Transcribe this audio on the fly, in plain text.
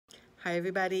Hi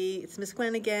everybody, it's Miss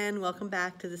Gwen again. Welcome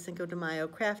back to the Cinco de Mayo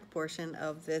craft portion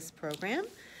of this program.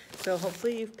 So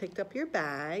hopefully you've picked up your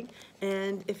bag,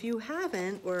 and if you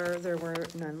haven't, or there were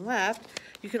none left,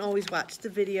 you can always watch the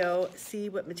video, see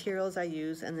what materials I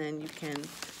use, and then you can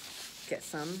get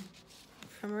some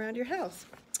from around your house.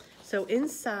 So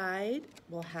inside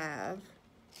we'll have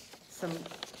some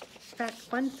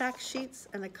fun fact sheets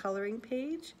and a coloring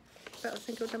page about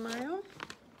Cinco de Mayo.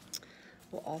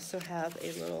 We'll also have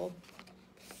a little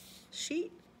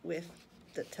sheet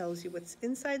that tells you what's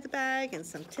inside the bag and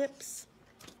some tips.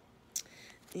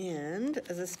 And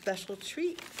as a special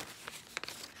treat,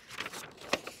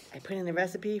 I put in a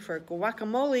recipe for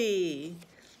guacamole.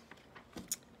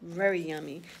 Very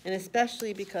yummy. And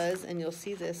especially because, and you'll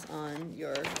see this on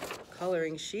your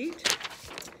coloring sheet,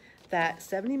 that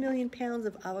 70 million pounds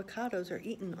of avocados are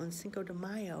eaten on Cinco de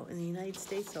Mayo in the United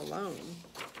States alone.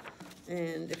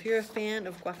 And if you're a fan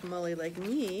of guacamole like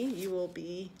me, you will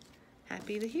be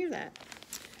happy to hear that.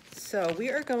 So we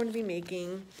are going to be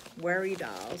making worry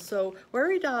dolls. So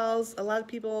worry dolls, a lot of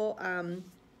people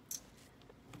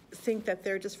think that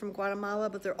they're just from Guatemala,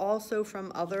 but they're also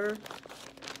from other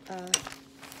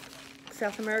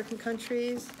South American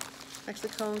countries,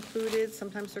 Mexico included.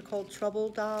 Sometimes they're called trouble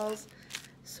dolls.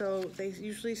 So they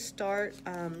usually start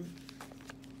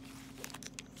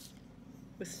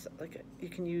with you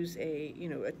can use a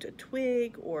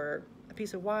twig or a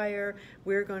piece of wire.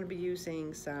 We're going to be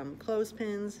using some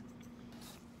clothespins.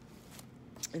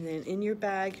 And then in your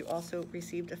bag, you also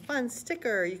received a fun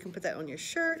sticker. You can put that on your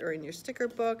shirt or in your sticker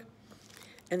book.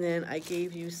 And then I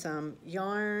gave you some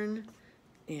yarn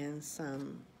and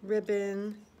some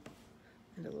ribbon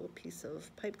and a little piece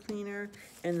of pipe cleaner,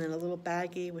 and then a little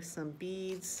baggie with some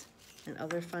beads and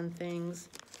other fun things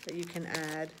that you can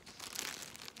add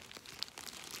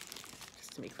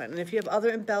just to make fun. And if you have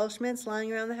other embellishments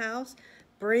lying around the house,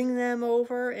 bring them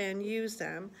over and use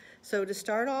them. So to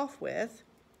start off with,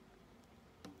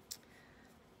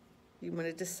 you want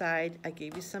to decide, I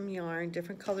gave you some yarn,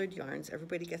 different colored yarns.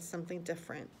 Everybody gets something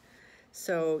different.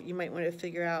 So you might want to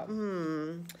figure out,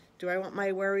 do I want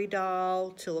my worry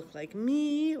doll to look like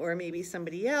me or maybe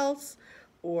somebody else?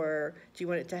 Or do you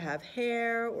want it to have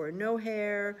hair or no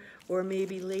hair? Or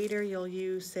maybe later you'll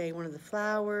use, say, one of the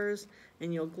flowers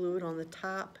and you'll glue it on the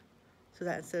top so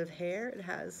that instead of hair, it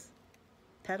has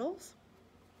petals.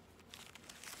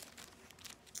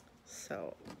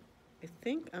 So I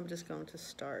think I'm just going to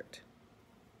start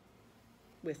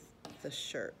with the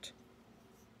shirt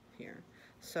here.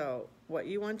 So what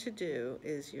you want to do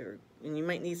is and you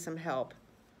might need some help.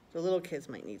 The little kids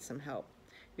might need some help.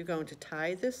 You're going to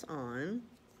tie this on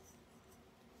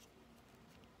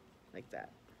like that.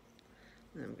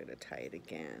 And I'm going to tie it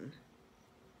again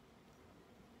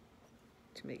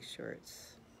to make sure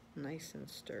it's nice and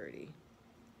sturdy.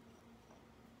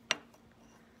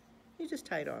 You just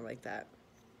tie it on like that.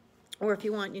 Or if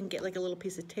you want, you can get like a little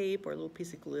piece of tape or a little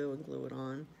piece of glue and glue it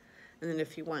on. And then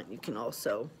if you want, you can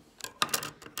also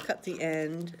cut the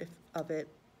end of it.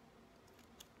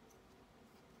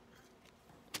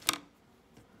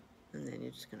 And then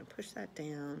you're just going to push that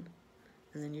down.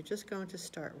 And then you're just going to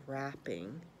start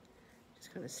wrapping.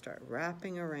 Just going to start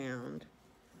wrapping around.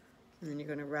 And then you're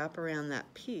going to wrap around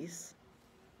that piece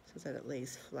so that it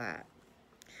lays flat.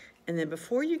 And then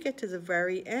before you get to the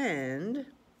very end,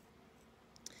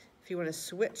 if you want to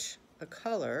switch a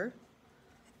color,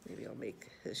 maybe I'll make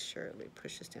his shirt, let me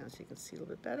push this down so you can see a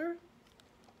little bit better.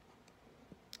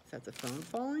 Is that the phone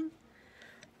falling?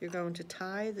 You're going to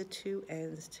tie the two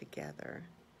ends together.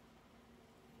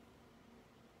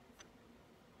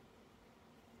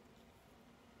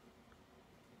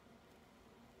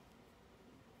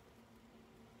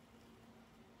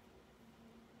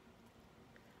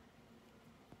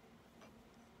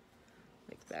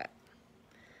 Like that.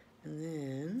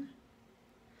 And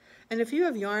if you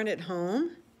have yarn at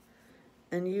home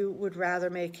and you would rather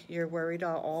make your worry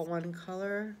doll all one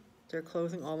color, their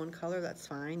clothing all one color, that's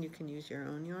fine. You can use your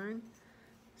own yarn.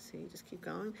 See, just keep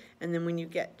going. And then when you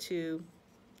get to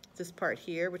this part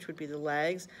here, which would be the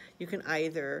legs, you can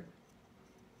either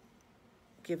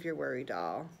give your worry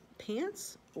doll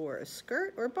pants or a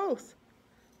skirt or both.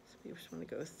 So you just want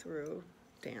to go through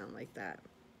down like that.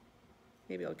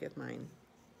 Maybe I'll give mine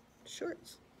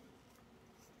shorts.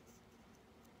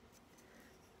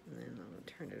 And then I'm going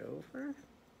to turn it over.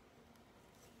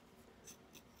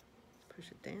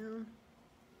 Push it down.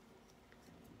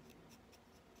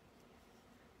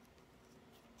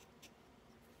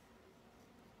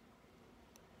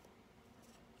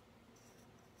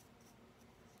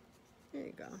 There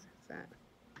you go. That's that.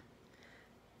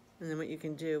 And then what you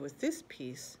can do with this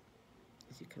piece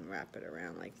is you can wrap it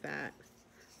around like that,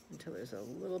 until there's a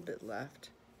little bit left.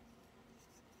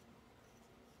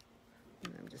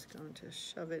 And I'm just going to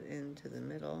shove it into the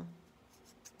middle.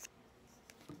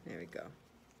 There we go.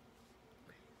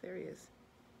 Okay, there he is.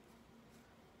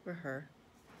 Or her.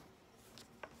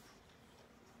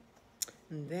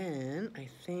 And then I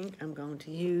think I'm going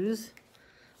to use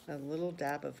a little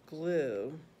dab of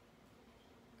glue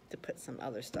to put some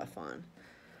other stuff on.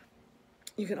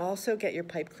 You can also get your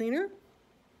pipe cleaner.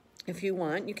 If you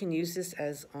want, you can use this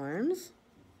as arms.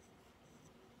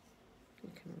 You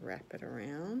can wrap it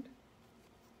around.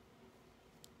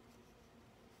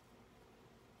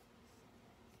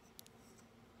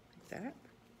 Like that.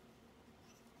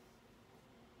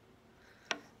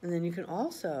 And then you can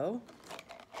also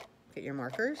get your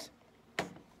markers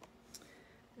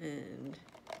and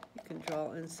you can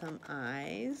draw in some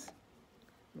eyes.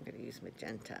 I'm going to use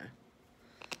magenta.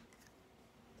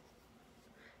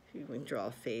 You can draw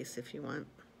a face if you want.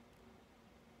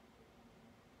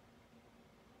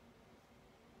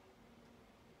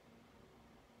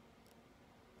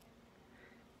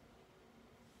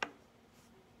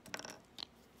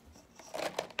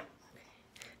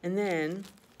 And then,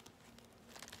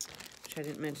 which I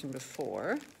didn't mention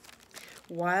before,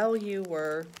 while you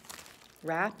were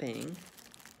wrapping,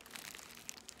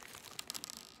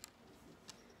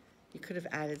 you could have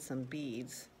added some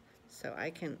beads. So I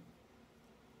can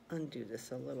undo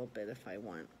this a little bit if I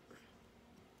want.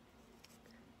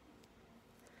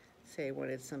 Say I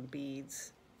wanted some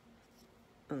beads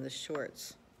on the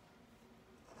shorts.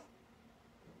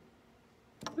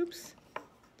 Oops,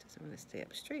 doesn't want to stay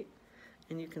up straight.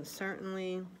 And you can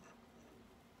certainly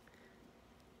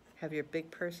have your big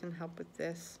person help with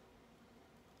this.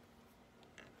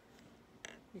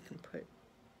 You can put,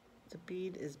 the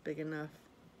bead is big enough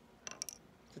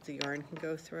that the yarn can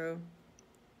go through.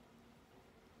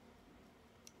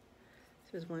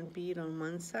 So there's one bead on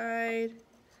one side.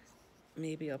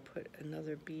 Maybe I'll put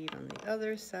another bead on the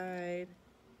other side.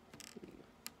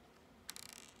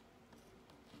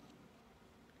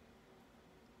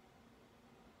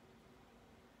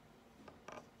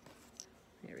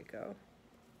 There we go.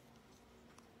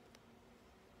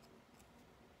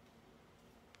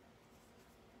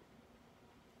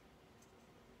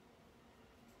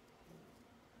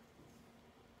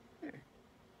 There.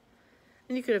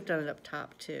 And you could have done it up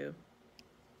top too.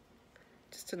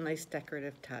 Just a nice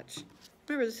decorative touch.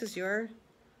 Remember, this is your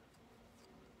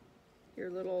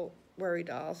little worry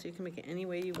doll, so you can make it any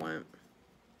way you want.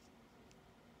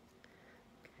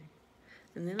 Okay.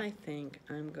 And then I think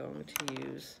I'm going to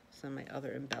use some of my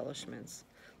other embellishments.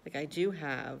 Like I do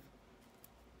have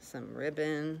some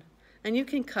ribbon, and you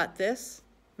can cut this,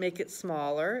 make it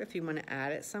smaller if you want to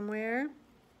add it somewhere.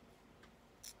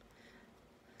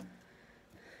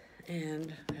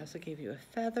 And I also gave you a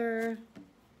feather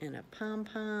and a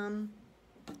pom-pom.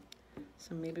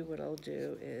 So maybe what I'll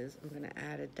do is I'm going to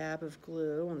add a dab of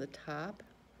glue on the top.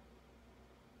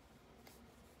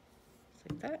 Just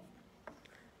like that.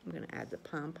 I'm going to add the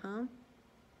pom-pom.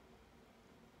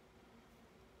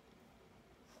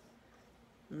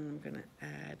 And then I'm going to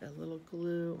add a little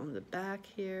glue on the back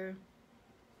here.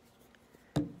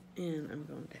 And I'm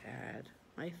going to add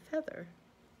my feather.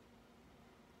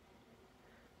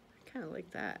 I kind of like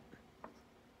that.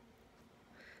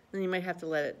 Then you might have to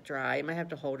let it dry. You might have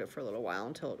to hold it for a little while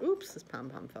until it, oops, this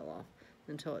pom-pom fell off,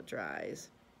 until it dries.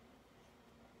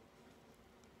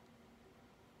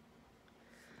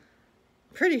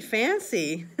 Pretty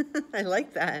fancy. I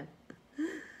like that.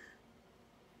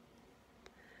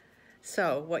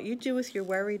 So what you do with your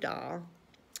worry doll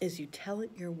is you tell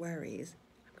it your worries.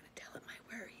 I'm going to tell it my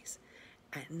worries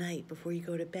at night before you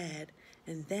go to bed.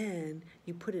 And then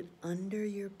you put it under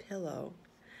your pillow.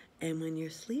 And when you're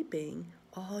sleeping,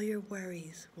 all your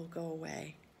worries will go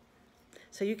away.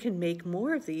 So you can make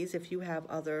more of these if you have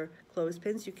other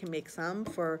clothespins. You can make some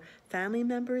for family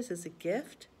members as a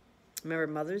gift. Remember,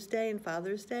 Mother's Day and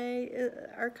Father's Day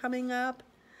are coming up.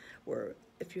 Or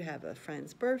if you have a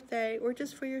friend's birthday, or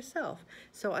just for yourself.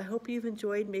 So I hope you've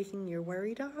enjoyed making your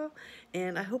worry doll,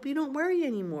 and I hope you don't worry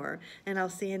anymore. And I'll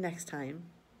see you next time.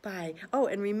 Bye. Oh,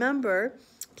 and remember,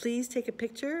 please take a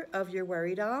picture of your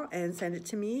worry doll and send it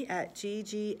to me at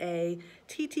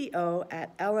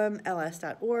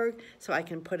ggatto@lmls.org so I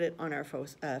can put it on our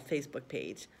Facebook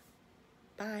page.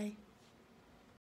 Bye.